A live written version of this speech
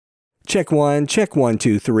Check one,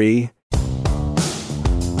 two, three.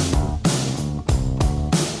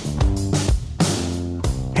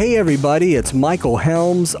 Hey everybody, it's Michael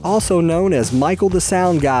Helms, also known as Michael the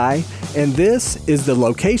Sound Guy, and this is the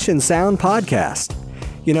Location Sound Podcast.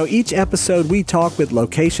 You know, each episode we talk with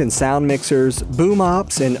location sound mixers, boom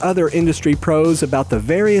ops, and other industry pros about the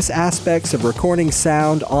various aspects of recording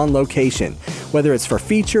sound on location, whether it's for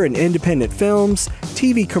feature and independent films,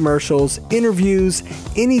 TV commercials, interviews,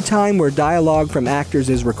 any time where dialogue from actors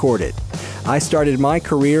is recorded. I started my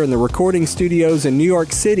career in the recording studios in New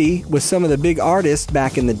York City with some of the big artists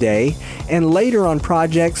back in the day, and later on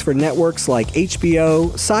projects for networks like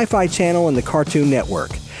HBO, Sci-Fi Channel, and the Cartoon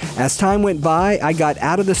Network. As time went by, I got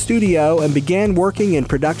out of the studio and began working in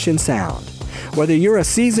production sound. Whether you're a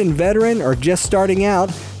seasoned veteran or just starting out,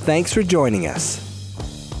 thanks for joining us.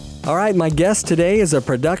 All right, my guest today is a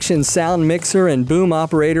production sound mixer and boom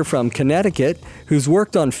operator from Connecticut who's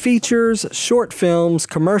worked on features, short films,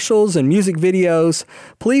 commercials, and music videos.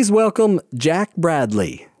 Please welcome Jack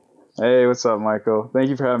Bradley. Hey, what's up, Michael? Thank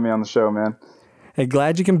you for having me on the show, man. Hey,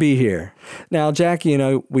 glad you can be here. Now, Jack, you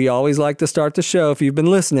know, we always like to start the show, if you've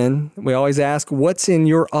been listening, we always ask, what's in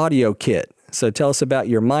your audio kit? So tell us about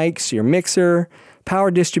your mics, your mixer,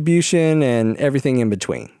 power distribution, and everything in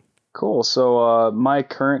between. Cool. So my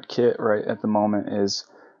current kit right at the moment is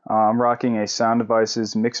I'm rocking a Sound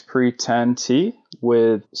Devices MixPre-10T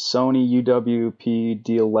with Sony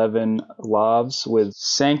UWP-D11 lavs with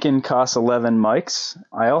Sanken COS 11 mics.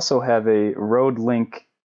 I also have a Rode Link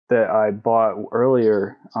that I bought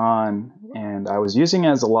earlier on, and I was using it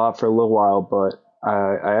as a lav for a little while, but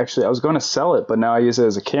I was going to sell it, but now I use it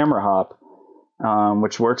as a camera hop,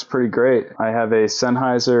 which works pretty great. I have a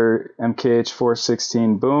Sennheiser MKH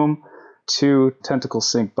 416 boom, 2 Tentacle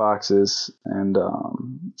Sync boxes, and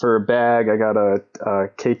for a bag, I got a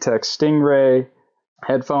KTek Stingray.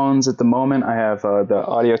 Headphones at the moment, I have the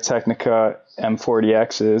AudioTechnica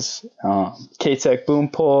M40Xs, KTek boom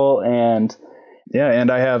pole, and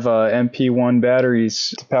I have MP1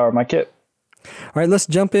 batteries to power my kit. All right, let's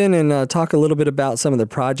jump in and talk a little bit about some of the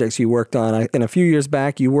projects you worked on. And a few years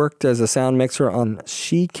back, you worked as a sound mixer on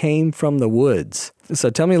She Came from the Woods. So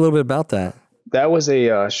tell me a little bit about that. That was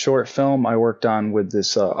a short film I worked on with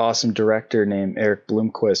this awesome director named Eric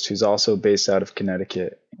Bloomquist, who's also based out of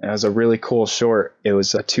Connecticut. It was a really cool short. It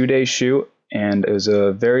was a 2-day shoot, and it was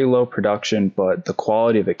a very low production, but the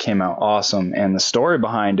quality of it came out awesome. And the story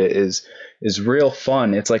behind it is real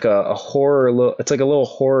fun. It's like a horror, it's like a little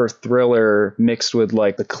horror thriller mixed with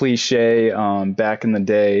like the cliche back in the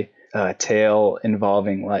day tale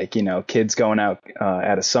involving like, you know, kids going out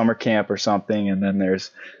at a summer camp or something, and then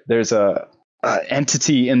there's a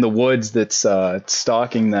entity in the woods that's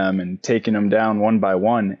stalking them and taking them down one by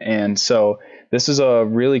one. And so this is a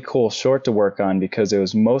really cool short to work on because it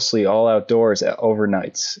was mostly all outdoors at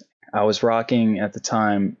overnights. I was rocking at the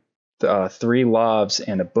time 3 lavs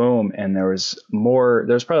and a boom, and there was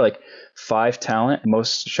probably like 5 talent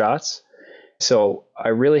most shots. So I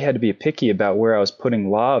really had to be picky about where I was putting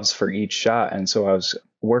lavs for each shot. And so I was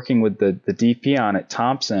working with the DP on it,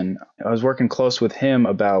 Thompson. I was working close with him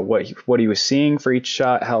about what he was seeing for each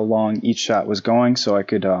shot, how long each shot was going, so I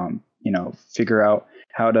could figure out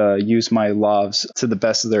how to use my lavs to the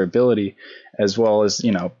best of their ability, as well as,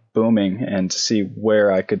 you know, booming, and to see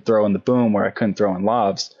where I could throw in the boom, where I couldn't throw in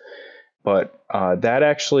lavs. But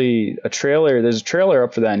there's a trailer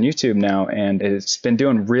up for that on YouTube now, and it's been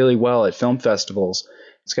doing really well at film festivals.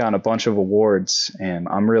 It's gotten a bunch of awards, and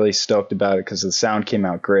I'm really stoked about it because the sound came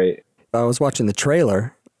out great. I was watching the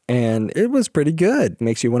trailer, and it was pretty good.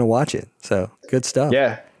 Makes you want to watch it. So, good stuff.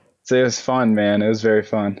 Yeah, so it was fun, man. It was very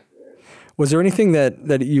fun. Was there anything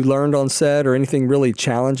that you learned on set, or anything really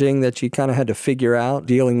challenging that you kind of had to figure out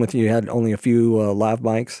dealing with? You had only a few live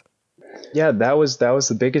mics. Yeah, that was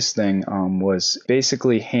the biggest thing, was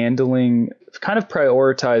basically handling, kind of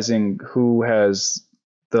prioritizing who has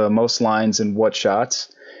the most lines in what shots.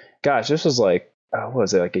 Gosh, this was like, what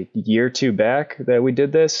was it, like a year or two back that we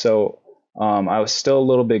did this? So I was still a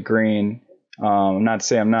little bit green. I'm not to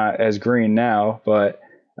say I'm not as green now, but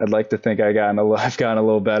I'd like to think I've gotten a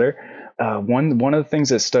little better. One of the things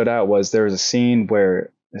that stood out was there was a scene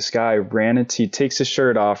where this guy he takes his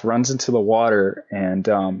shirt off, runs into the water,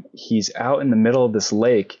 and he's out in the middle of this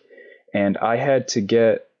lake, and I had to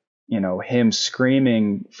get, you know, him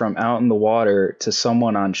screaming from out in the water to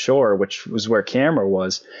someone on shore, which was where camera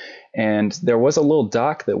was. And there was a little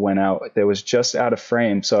dock that went out that was just out of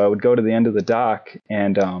frame. So I would go to the end of the dock,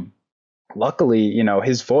 and luckily, you know,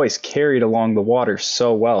 his voice carried along the water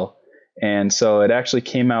so well. And so it actually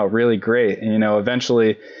came out really great. And, you know,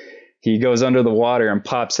 eventually he goes under the water and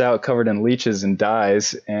pops out covered in leeches and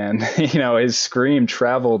dies. And, his scream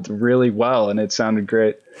traveled really well and it sounded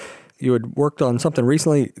great. You had worked on something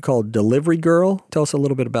recently called Delivery Girl. Tell us a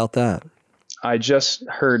little bit about that. I just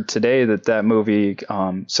heard today that movie,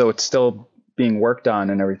 so it's still being worked on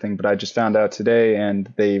and everything, but I just found out today,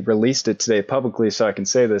 and they released it today publicly, so I can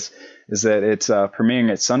say this, is that it's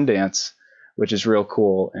premiering at Sundance, which is real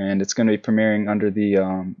cool, and it's going to be premiering under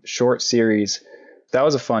the short series. That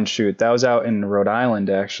was a fun shoot. That was out in Rhode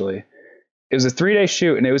Island, actually. It was a 3-day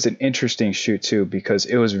shoot, and it was an interesting shoot, too, because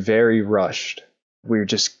it was very rushed. We were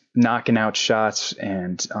just knocking out shots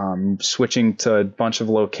and switching to a bunch of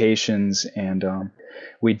locations, and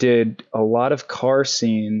we did a lot of car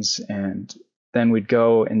scenes, and then we'd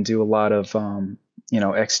go and do a lot of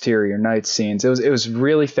exterior night scenes. It was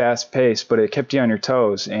really fast paced, but it kept you on your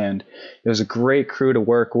toes, and it was a great crew to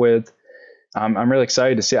work with. I'm really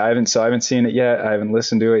excited to see it. I haven't seen it yet. I haven't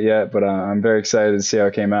listened to it yet, but I'm very excited to see how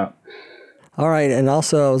it came out. All right, and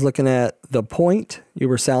also I was looking at The Point. You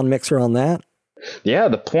were sound mixer on that. Yeah,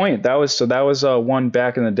 The Point. That was one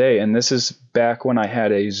back in the day, and this is back when I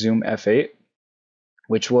had a Zoom F8,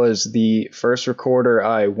 which was the first recorder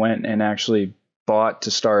I went and actually bought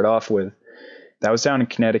to start off with. That was down in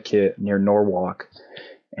Connecticut near Norwalk,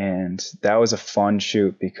 and that was a fun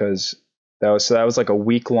shoot because that was like a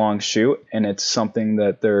week-long shoot, and it's something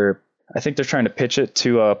that I think they're trying to pitch it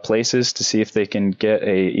to places to see if they can get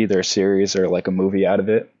either a series or like a movie out of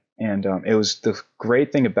it. And it was, the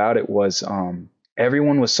great thing about it was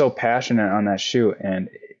everyone was so passionate on that shoot, and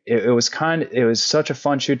it was such a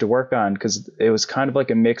fun shoot to work on because it was kind of like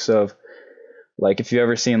a mix of, like, if you've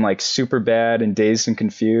ever seen like Superbad and Dazed and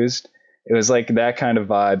Confused, it was like that kind of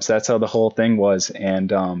vibes. That's how the whole thing was.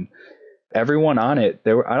 And everyone on it,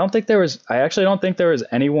 I actually don't think there was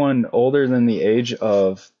anyone older than the age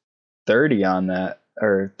of 30 on that,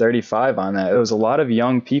 or 35 on that. It was a lot of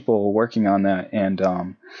young people working on that, and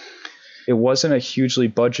it wasn't a hugely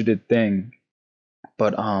budgeted thing,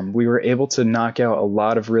 but we were able to knock out a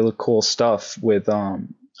lot of really cool stuff with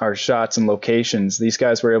our shots and locations. These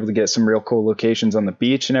guys were able to get some real cool locations on the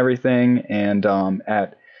beach and everything, and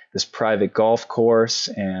at this private golf course,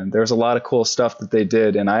 and there's a lot of cool stuff that they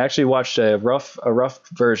did. And I actually watched a rough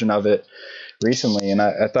version of it recently, and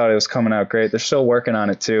I thought it was coming out great. They're still working on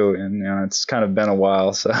it too, and it's kind of been a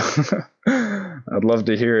while, so I'd love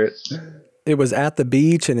to hear it. It was at the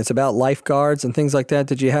beach, and it's about lifeguards and things like that.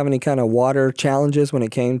 Did you have any kind of water challenges when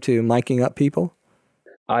it came to miking up people?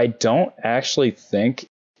 I don't actually think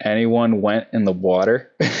anyone went in the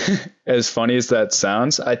water. As funny as that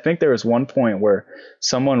sounds, I think there was one point where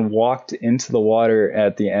someone walked into the water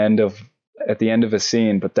at the end of a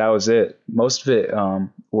scene, but that was it. Most of it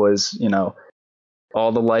was,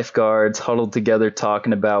 all the lifeguards huddled together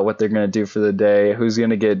talking about what they're going to do for the day, who's going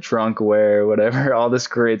to get drunk where, whatever, all this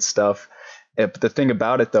great stuff. But the thing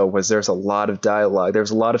about it, though, was there's a lot of dialogue.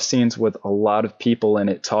 There's a lot of scenes with a lot of people in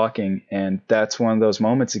it talking, and that's one of those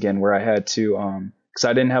moments again where I had to, because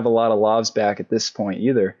I didn't have a lot of lavs back at this point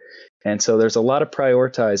either. And so there's a lot of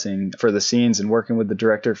prioritizing for the scenes and working with the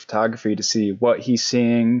director of photography to see what he's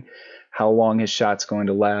seeing, how long his shot's going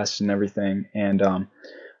to last and everything. And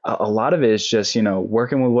a lot of it is just,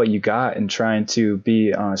 working with what you got and trying to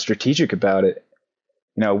be strategic about it.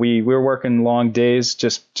 We were working long days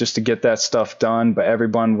just to get that stuff done, but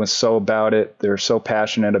everyone was so about it. They were so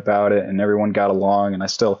passionate about it, and everyone got along, and I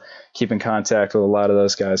still keep in contact with a lot of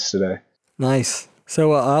those guys today. Nice.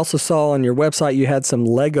 So I also saw on your website you had some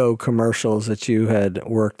Lego commercials that you had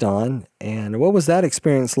worked on. And what was that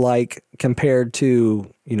experience like compared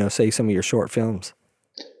to, say some of your short films?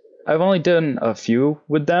 I've only done a few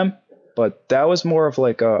with them, but that was more of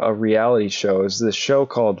like a reality show. It was this show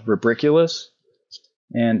called Rubriculous.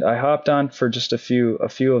 And I hopped on for just a few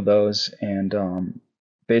of those. And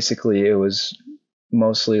basically it was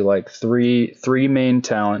mostly like three main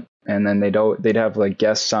talent. And then they'd have like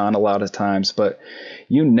guests on a lot of times, but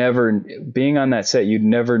being on that set, you'd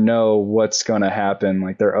never know what's going to happen.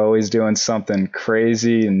 Like they're always doing something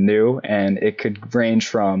crazy and new, and it could range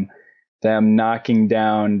from them knocking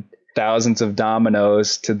down thousands of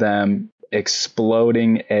dominoes to them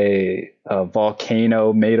exploding a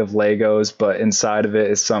volcano made of Legos, but inside of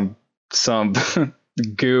it is some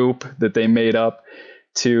goop that they made up,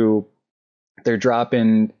 to they're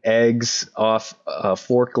dropping eggs off a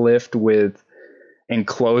forklift with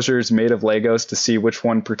enclosures made of Legos to see which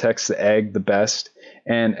one protects the egg the best.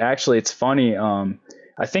 And actually, it's funny.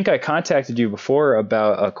 I think I contacted you before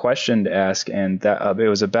about a question to ask, and that it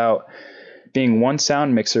was about being one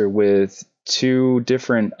sound mixer with two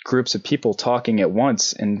different groups of people talking at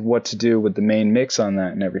once and what to do with the main mix on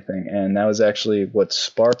that and everything. And that was actually what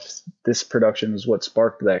sparked this production, was what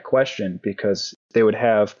sparked that question, because they would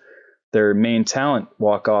have their main talent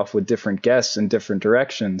walk off with different guests in different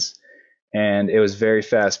directions. And it was very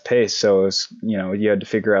fast paced. So it was, you had to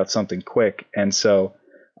figure out something quick. And so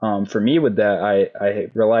for me with that, I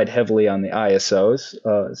relied heavily on the ISOs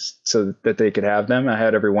so that they could have them. I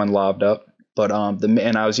had everyone lobbed up, but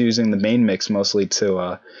and I was using the main mix mostly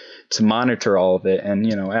to monitor all of it.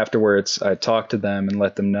 And afterwards, I talked to them and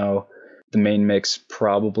let them know the main mix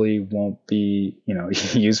probably won't be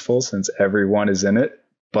useful since everyone is in it.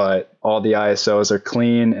 But all the ISOs are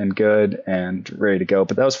clean and good and ready to go.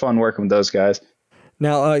 But that was fun working with those guys.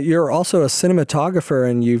 Now, you're also a cinematographer,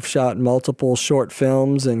 and you've shot multiple short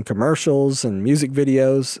films and commercials and music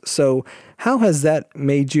videos. So how has that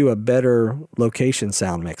made you a better location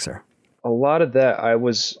sound mixer? A lot of that, I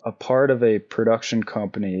was a part of a production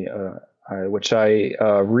company, which I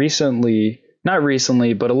not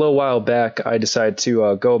recently, but a little while back, I decided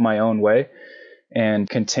to go my own way and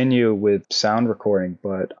continue with sound recording.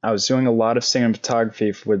 But I was doing a lot of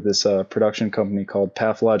cinematography with this production company called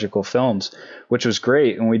Pathological Films, which was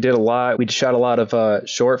great. And we shot a lot of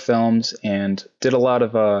short films and did a lot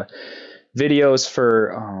of videos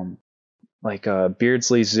for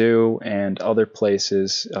Beardsley Zoo and other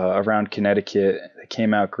places around Connecticut. It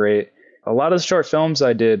came out great. A lot of the short films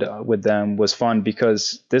I did with them was fun,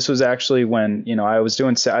 because this was actually when,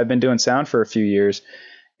 I've been doing sound for a few years.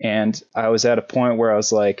 And I was at a point where I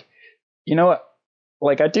was like, you know what?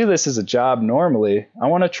 Like, I do this as a job normally. I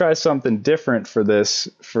want to try something different for this,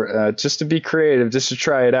 for just to be creative, just to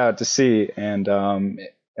try it out to see. And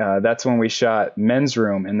that's when we shot Men's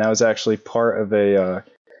Room, and that was actually part of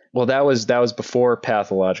that was before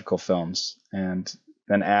Pathological Films, and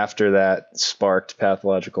then after that sparked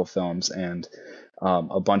Pathological Films and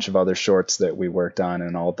a bunch of other shorts that we worked on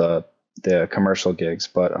and all the commercial gigs.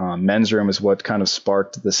 But Men's Room is what kind of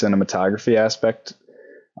sparked the cinematography aspect,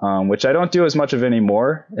 which I don't do as much of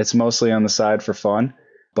anymore. It's mostly on the side for fun.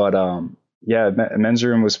 But Men's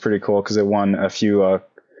Room was pretty cool because it won a few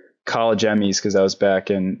college Emmys, because I was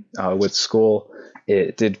back in with school.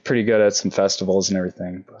 It did pretty good at some festivals and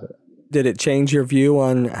everything. But did it change your view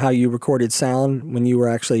on how you recorded sound when you were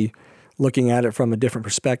actually looking at it from a different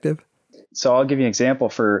perspective? So I'll give you an example.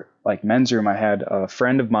 For like Men's Room, I had a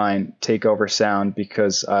friend of mine take over sound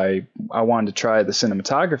because I wanted to try the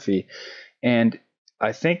cinematography, and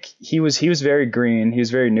I think he was very green. He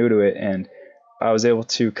was very new to it, and I was able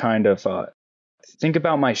to kind of think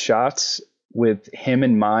about my shots with him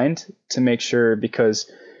in mind to make sure, because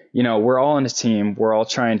we're all in a team. We're all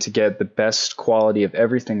trying to get the best quality of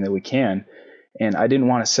everything that we can, and I didn't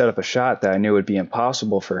want to set up a shot that I knew would be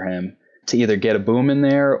impossible for him to either get a boom in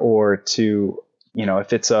there, or to,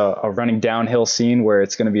 if it's a running downhill scene where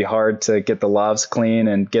it's going to be hard to get the lavs clean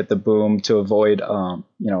and get the boom to avoid, a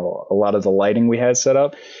lot of the lighting we had set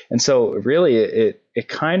up. And so really it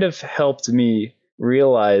kind of helped me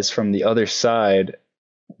realize from the other side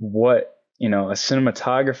what, a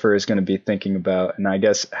cinematographer is going to be thinking about, and I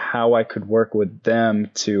guess how I could work with them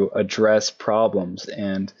to address problems.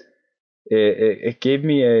 And it gave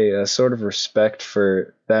me a sort of respect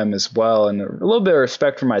for them as well, and a little bit of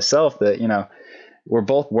respect for myself that, we're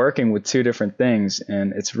both working with two different things,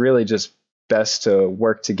 and it's really just best to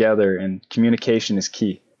work together, and communication is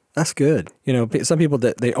key. That's good. Some people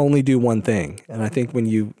that they only do one thing, and I think when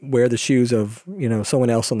you wear the shoes of,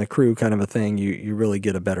 someone else on the crew kind of a thing, you really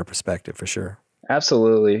get a better perspective for sure.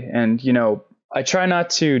 Absolutely. And, I try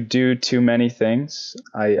not to do too many things.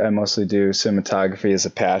 I mostly do cinematography as a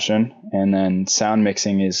passion, and then sound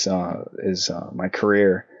mixing is my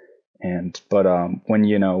career. But when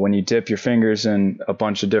you dip your fingers in a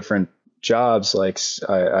bunch of different jobs, like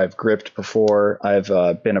I've gripped before,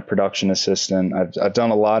 I've been a production assistant, I've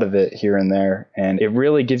done a lot of it here and there, and it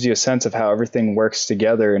really gives you a sense of how everything works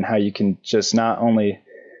together, and how you can just not only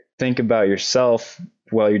think about yourself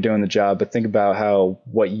while you're doing the job, but think about how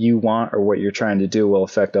what you want or what you're trying to do will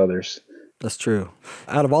affect others. That's true.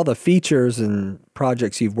 Out of all the features and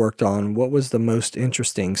projects you've worked on, what was the most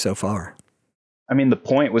interesting so far? I mean, The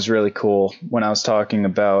Point was really cool when I was talking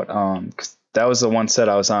about, 'cause that was the one set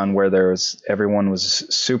I was on where everyone was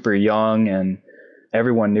super young and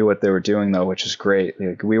everyone knew what they were doing, though, which is great.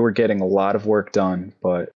 Like, we were getting a lot of work done,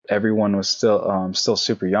 but everyone was still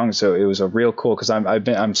super young. So it was a real cool, because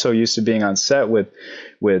I'm so used to being on set with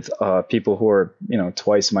people who are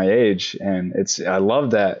twice my age, and I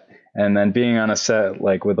love that. And then being on a set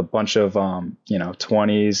like with a bunch of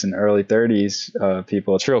 20s and early 30s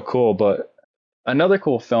people, it's real cool. But another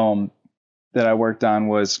cool film that I worked on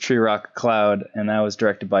was Tree Rock Cloud, and that was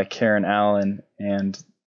directed by Karen Allen, and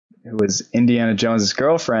who was Indiana Jones's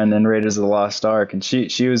girlfriend in Raiders of the Lost Ark. And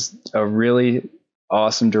she was a really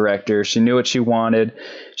awesome director. She knew what she wanted.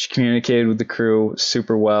 She communicated with the crew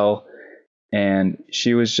super well, and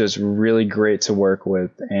she was just really great to work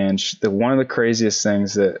with. And one of the craziest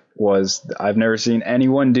things that was, I've never seen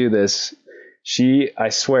anyone do this. I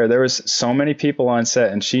swear, there was so many people on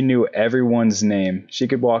set, and she knew everyone's name. She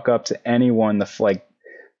could walk up to anyone.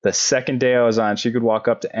 The second day I was on, she could walk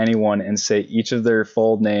up to anyone and say each of their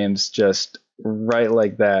full names just right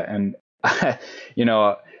like that. And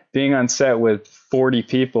being on set with 40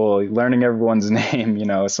 people, learning everyone's name,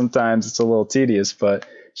 sometimes it's a little tedious, but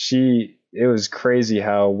it was crazy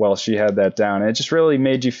how well she had that down. And it just really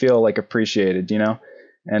made you feel like appreciated,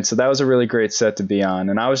 And so that was a really great set to be on.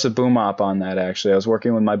 And I was a boom op on that, actually. I was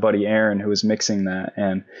working with my buddy Aaron, who was mixing that.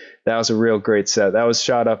 And that was a real great set. That was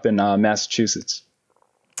shot up in Massachusetts.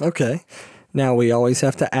 Okay. Now we always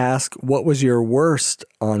have to ask, what was your worst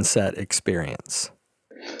on-set experience?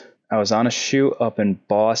 I was on a shoot up in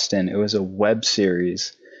Boston. It was a web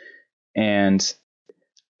series. And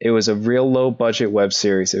it was a real low budget web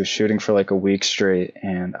series. It was shooting for like a week straight.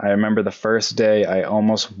 And I remember the first day I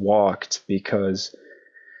almost walked because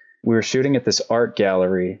we were shooting at this art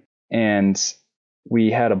gallery and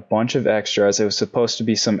we had a bunch of extras. It was supposed to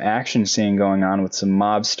be some action scene going on with some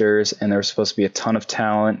mobsters, and there was supposed to be a ton of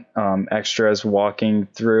talent, extras walking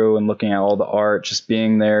through and looking at all the art, just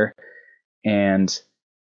being there. And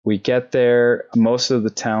we get there. Most of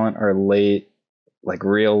the talent are late, like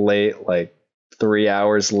real late, like 3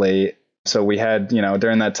 hours late. So we had,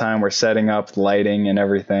 during that time, we're setting up lighting and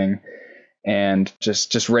everything and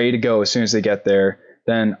just ready to go as soon as they get there.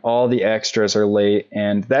 Then all the extras are late.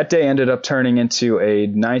 And that day ended up turning into a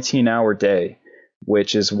 19-hour day,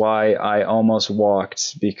 which is why I almost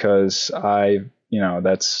walked, because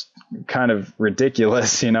that's kind of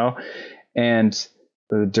ridiculous, And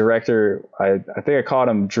the director, I think I caught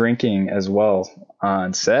him drinking as well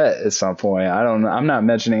on set at some point. I'm not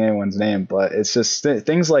mentioning anyone's name, but it's just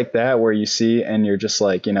things like that where you see and you're just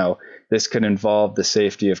like, this could involve the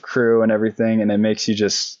safety of crew and everything. And it makes you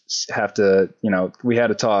just have to, we had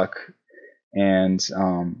to talk. And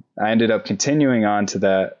I ended up continuing on to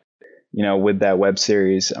that, with that web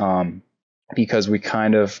series, because we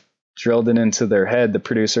kind of drilled it into their head, the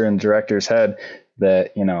producer and director's head,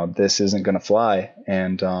 that, this isn't going to fly.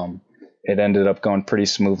 And it ended up going pretty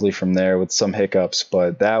smoothly from there with some hiccups,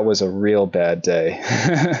 but that was a real bad day.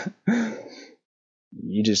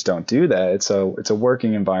 You just don't do that. It's a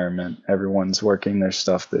working environment. Everyone's working their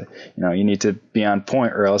stuff that, you need to be on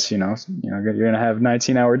point, or else, you're going to have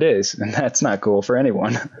 19-hour days, and that's not cool for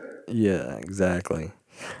anyone. Yeah, exactly.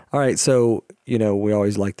 All right. So, we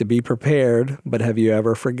always like to be prepared, but have you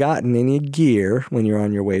ever forgotten any gear when you're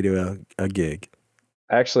on your way to a gig?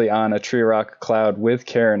 Actually, on a Tree Rock Cloud with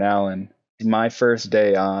Karen Allen, my first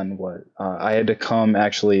day on, I had to come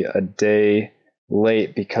actually a day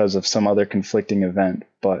late because of some other conflicting event.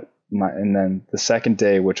 And then the second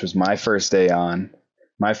day, which was my first day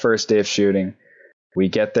of shooting, we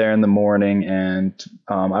get there in the morning, and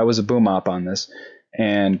I was a boom op on this,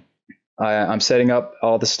 and I'm setting up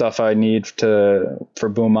all the stuff I need for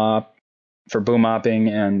boom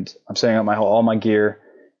opping, and I'm setting up all my gear.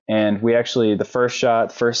 And we actually, the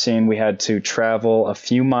first scene, we had to travel a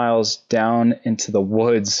few miles down into the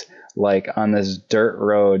woods, like on this dirt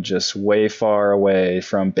road, just way far away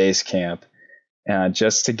from base camp,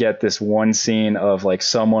 just to get this one scene of like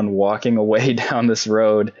someone walking away down this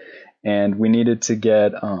road. And we needed to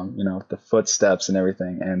get, the footsteps and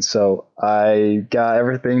everything. And so I got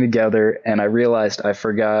everything together, and I realized I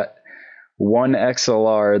forgot one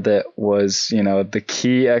XLR that was, the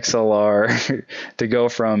key XLR to go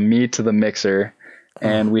from me to the mixer.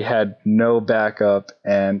 And we had no backup,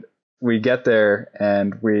 and we get there,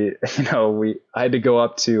 and I had to go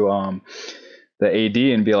up to the AD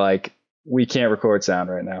and be like, we can't record sound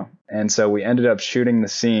right now. And so we ended up shooting the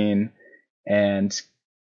scene and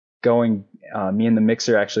me and the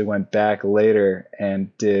mixer actually went back later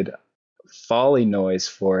and did Foley noise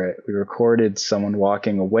for it. We recorded someone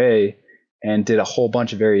walking away and did a whole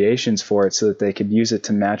bunch of variations for it so that they could use it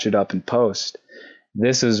to match it up in post.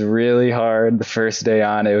 This was really hard the first day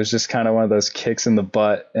on. It was just kind of one of those kicks in the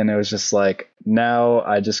butt. And it was just like, now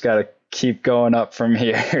I just got to keep going up from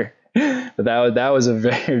here. But that was a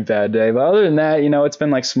very bad day. But other than that, it's been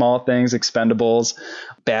like small things, expendables,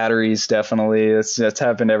 batteries, definitely. That's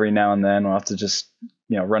happened every now and then. We'll have to just,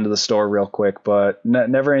 run to the store real quick, but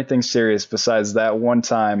never anything serious besides that one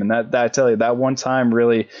time. And that I tell you, that one time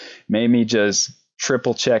really made me just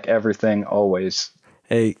triple check everything always.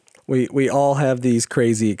 Hey, We all have these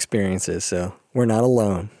crazy experiences, so we're not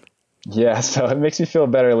alone. Yeah, so it makes me feel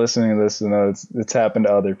better listening to this to know it's happened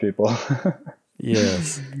to other people.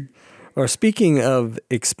 Yes. Or speaking of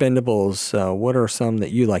expendables, what are some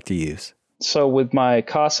that you like to use? So with my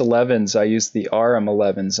COS 11s, I use the RM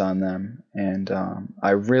 11s on them, and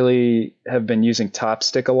I really have been using Top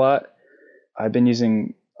Stick a lot. I've been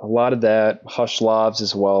using a lot of that, Hush lavs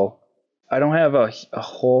as well. I don't have a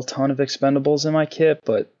whole ton of expendables in my kit,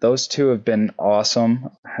 but those two have been awesome.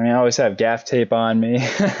 I mean, I always have gaff tape on me.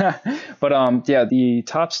 But yeah, the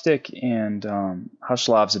Top Stick and Hush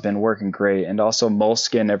lavs have been working great, and also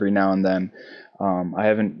Moleskin every now and then. I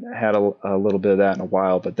haven't had a little bit of that in a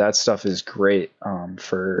while, but that stuff is great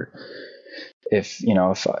for if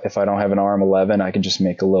I don't have an RM11, I can just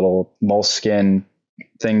make a little Moleskin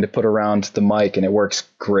thing to put around the mic, and it works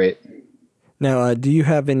great. Now, do you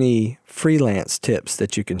have any freelance tips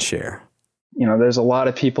that you can share? There's a lot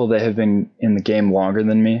of people that have been in the game longer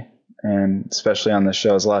than me, and especially on the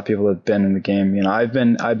shows, a lot of people that have been in the game. I've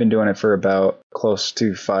been doing it for about close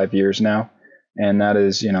to 5 years now. And that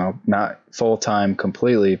is, not full time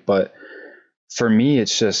completely, but for me,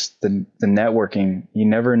 it's just the networking. You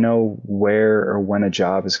never know where or when a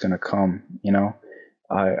job is going to come.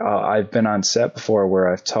 I've been on set before where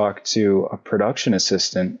I've talked to a production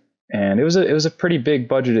assistant, and it was a pretty big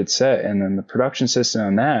budgeted set. And then the production assistant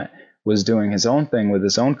on that was doing his own thing with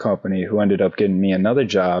his own company, who ended up getting me another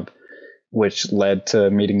job, which led to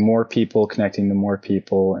meeting more people, connecting to more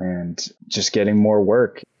people, and just getting more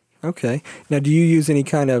work. Okay. Now, do you use any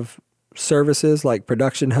kind of services like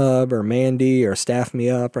Production Hub or Mandy or Staff Me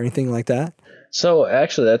Up or anything like that? So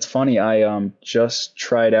actually, that's funny. I just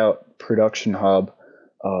tried out Production Hub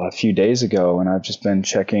a few days ago, and I've just been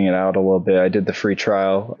checking it out a little bit. I did the free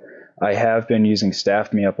trial. I have been using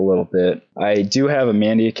Staff Me Up a little bit. I do have a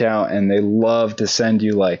Mandy account, and they love to send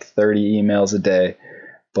you like 30 emails a day,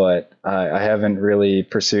 but I haven't really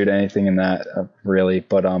pursued anything in that really.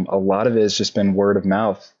 But a lot of it has just been word of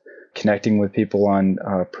mouth, connecting with people on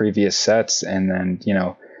previous sets, and then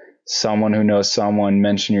someone who knows someone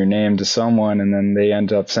mention your name to someone, and then they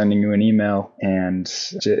end up sending you an email. And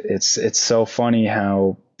it's so funny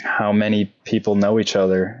how many people know each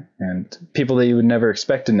other, and people that you would never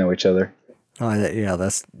expect to know each other. Oh, yeah,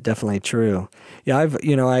 that's definitely true. Yeah,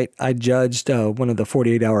 I judged one of the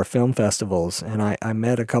 48-hour film festivals, and I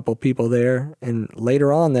met a couple people there, and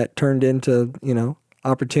later on that turned into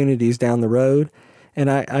opportunities down the road. And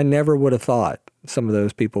I never would have thought some of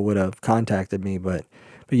those people would have contacted me, but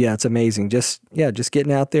yeah, it's amazing. Just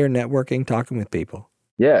getting out there, networking, talking with people.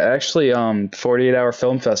 Yeah, actually, 48-hour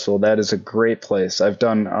film festival, that is a great place. I've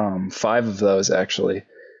done 5 of those actually,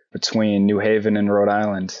 between New Haven and Rhode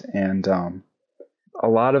Island, and a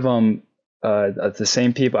lot of them the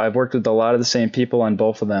same people. I've worked with a lot of the same people on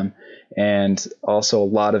both of them, and also a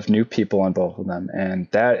lot of new people on both of them. And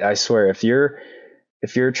that, I swear, if you're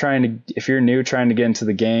new trying to get into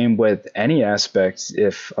the game with any aspect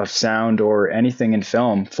of sound or anything in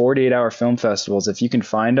film, 48-hour film festivals, if you can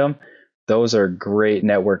find them, those are great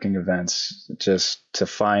networking events, just to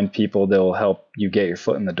find people that will help you get your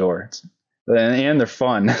foot in the door. And they're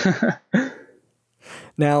fun.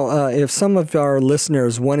 Now, if some of our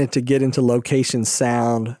listeners wanted to get into location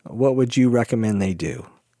sound, what would you recommend they do?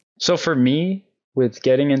 So for me, with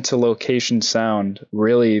getting into location sound,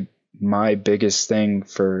 really my biggest thing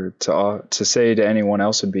to say to anyone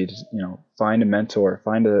else would be to, find a mentor,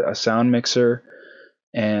 find a sound mixer,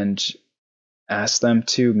 and ask them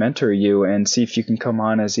to mentor you, and see if you can come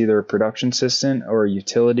on as either a production assistant or a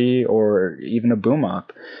utility or even a boom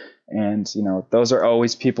op. And those are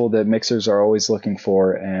always people that mixers are always looking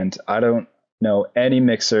for, and I don't know any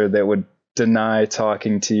mixer that would deny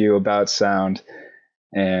talking to you about sound.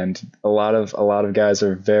 And a lot of guys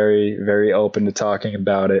are very, very open to talking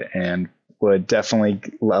about it, and would definitely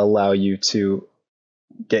allow you to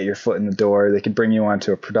get your foot in the door. They could bring you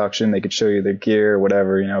onto a production. They could show you their gear,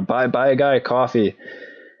 whatever. Buy a guy a coffee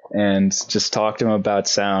and just talk to him about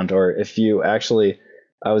sound. Or if you actually,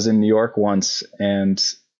 I was in New York once, and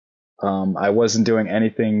I wasn't doing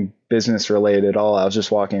anything business related at all. I was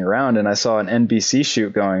just walking around, and I saw an NBC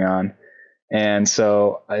shoot going on. And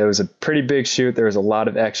so it was a pretty big shoot. There was a lot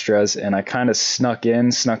of extras, and I kind of snuck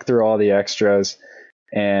through all the extras,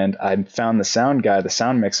 and I found the sound guy, the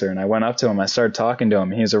sound mixer, and I went up to him. I started talking to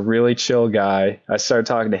him. He's a really chill guy. I started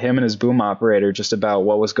talking to him and his boom operator just about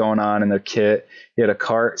what was going on in their kit. He had a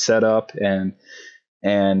cart set up, and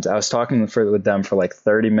I was talking with them for like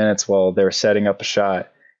 30 minutes while they were setting up a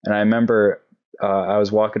shot. And I remember I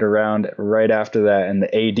was walking around right after that, and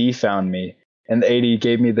the AD found me. And the AD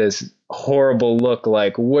gave me this horrible look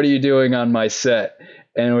like, "What are you doing on my set?"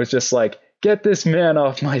 And it was just like, get this man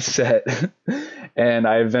off my set. And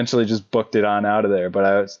I eventually just booked it on out of there.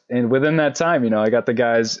 But and within that time, I got the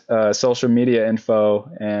guy's social media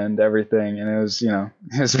info and everything. And it was,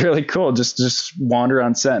 it was really cool. Just wander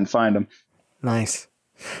on set and find him. Nice.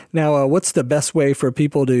 Now, what's the best way for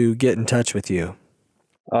people to get in touch with you?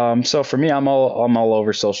 So for me, I'm all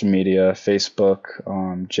over social media,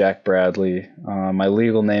 Facebook, Jack Bradley. My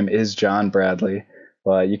legal name is John Bradley,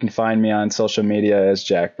 but you can find me on social media as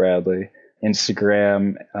Jack Bradley.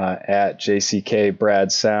 Instagram at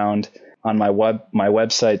JCKBradSound. On my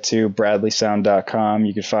website too, bradleysound.com.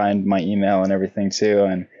 You can find my email and everything too.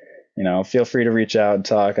 And, feel free to reach out and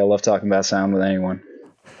talk. I love talking about sound with anyone.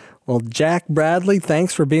 Well, Jack Bradley,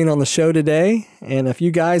 thanks for being on the show today. And if you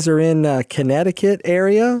guys are in Connecticut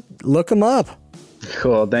area, look them up.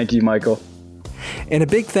 Cool. Thank you, Michael. And a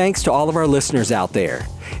big thanks to all of our listeners out there.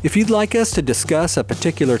 If you'd like us to discuss a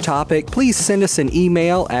particular topic, please send us an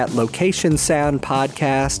email at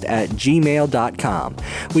locationsoundpodcast@gmail.com.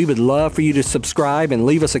 We would love for you to subscribe and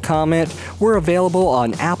leave us a comment. We're available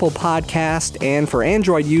on Apple Podcast, and for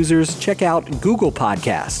Android users, check out Google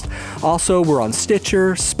Podcast. Also, we're on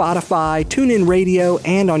Stitcher, Spotify, TuneIn Radio,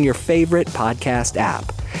 and on your favorite podcast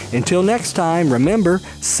app. Until next time, remember,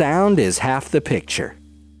 sound is half the picture.